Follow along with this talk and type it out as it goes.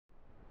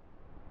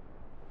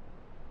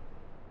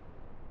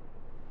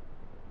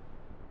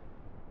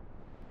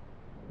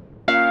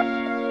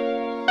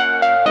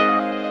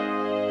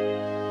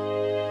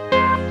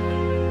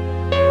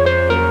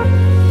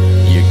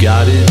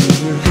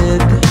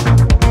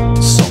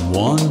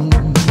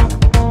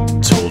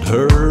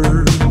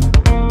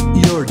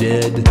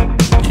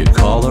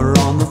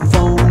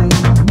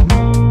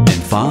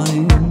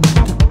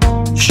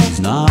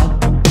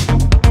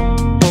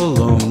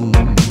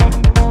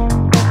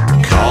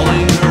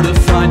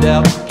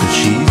out, but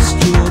she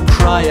still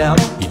cry out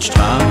each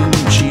time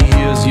she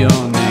hears your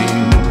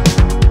name.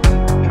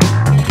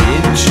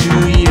 Been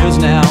 2 years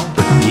now,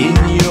 but in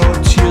your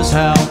tears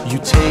how you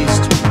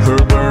taste her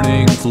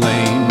burning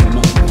flame.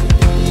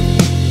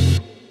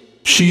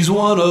 She's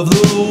one of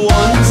the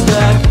ones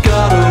that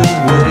got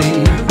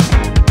away,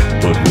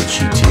 but would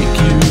she take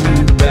you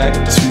back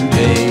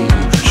today?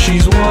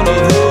 She's one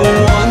of the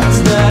ones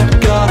that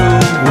got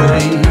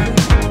away,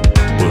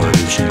 but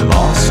if she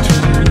lost you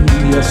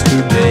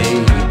yesterday,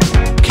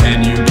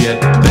 can you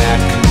get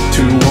back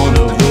to one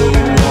of the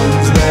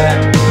ones that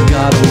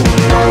got away?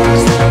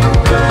 Got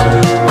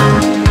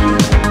away.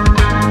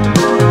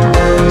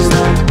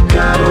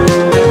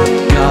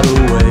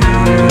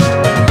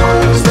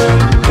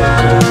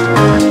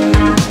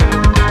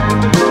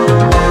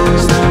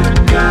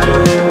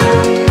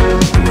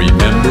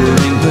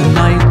 Remembering the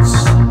nights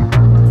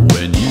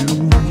when you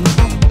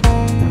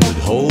would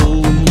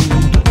hold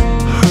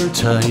her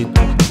tight,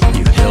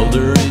 you held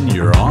her in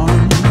your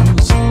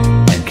arms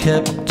and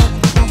kept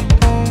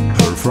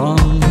her from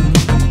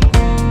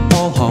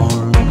all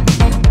harm.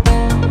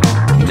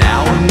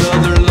 Now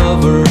another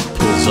lover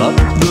pulls up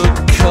the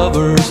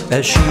covers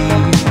as she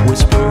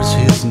whispers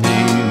his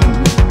name.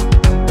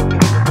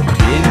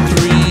 Been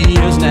 3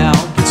 years now,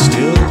 it's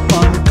still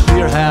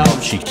unclear how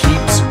she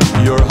keeps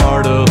your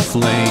heart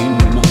aflame.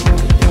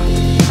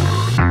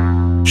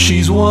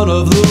 She's one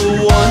of the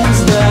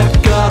ones that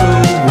got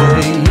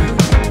away,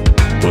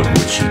 but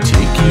would she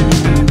take you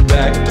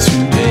back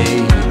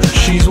today?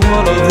 She's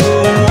one of the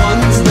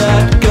ones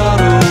that got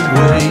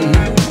away,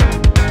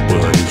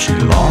 but if she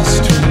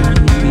lost you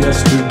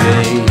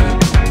yesterday,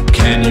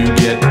 can you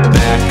get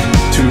back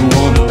to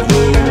one of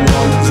the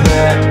ones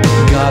that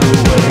got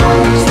away?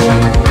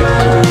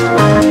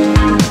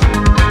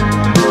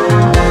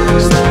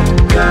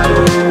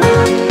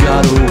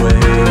 Got away.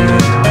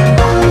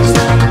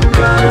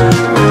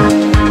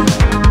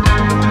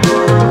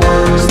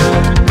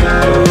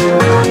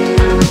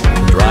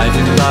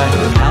 Driving by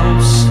her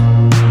house,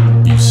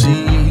 you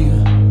see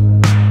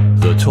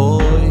the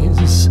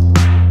toys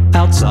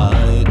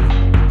outside,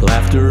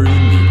 laughter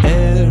in the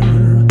air.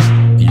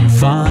 You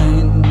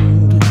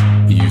find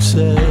you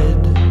said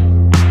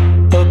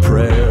a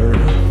prayer,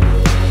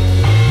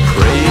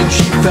 praying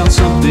she found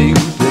something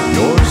that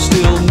you're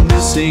still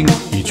missing.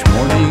 Each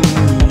morning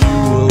you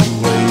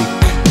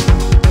awake.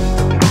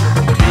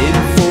 Been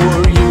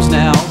 4 years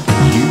now,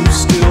 you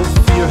still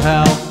fear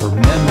how her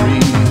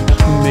memory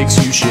makes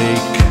you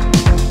shake.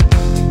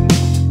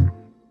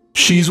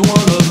 She's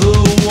one of the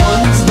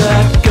ones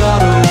that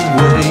got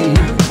away,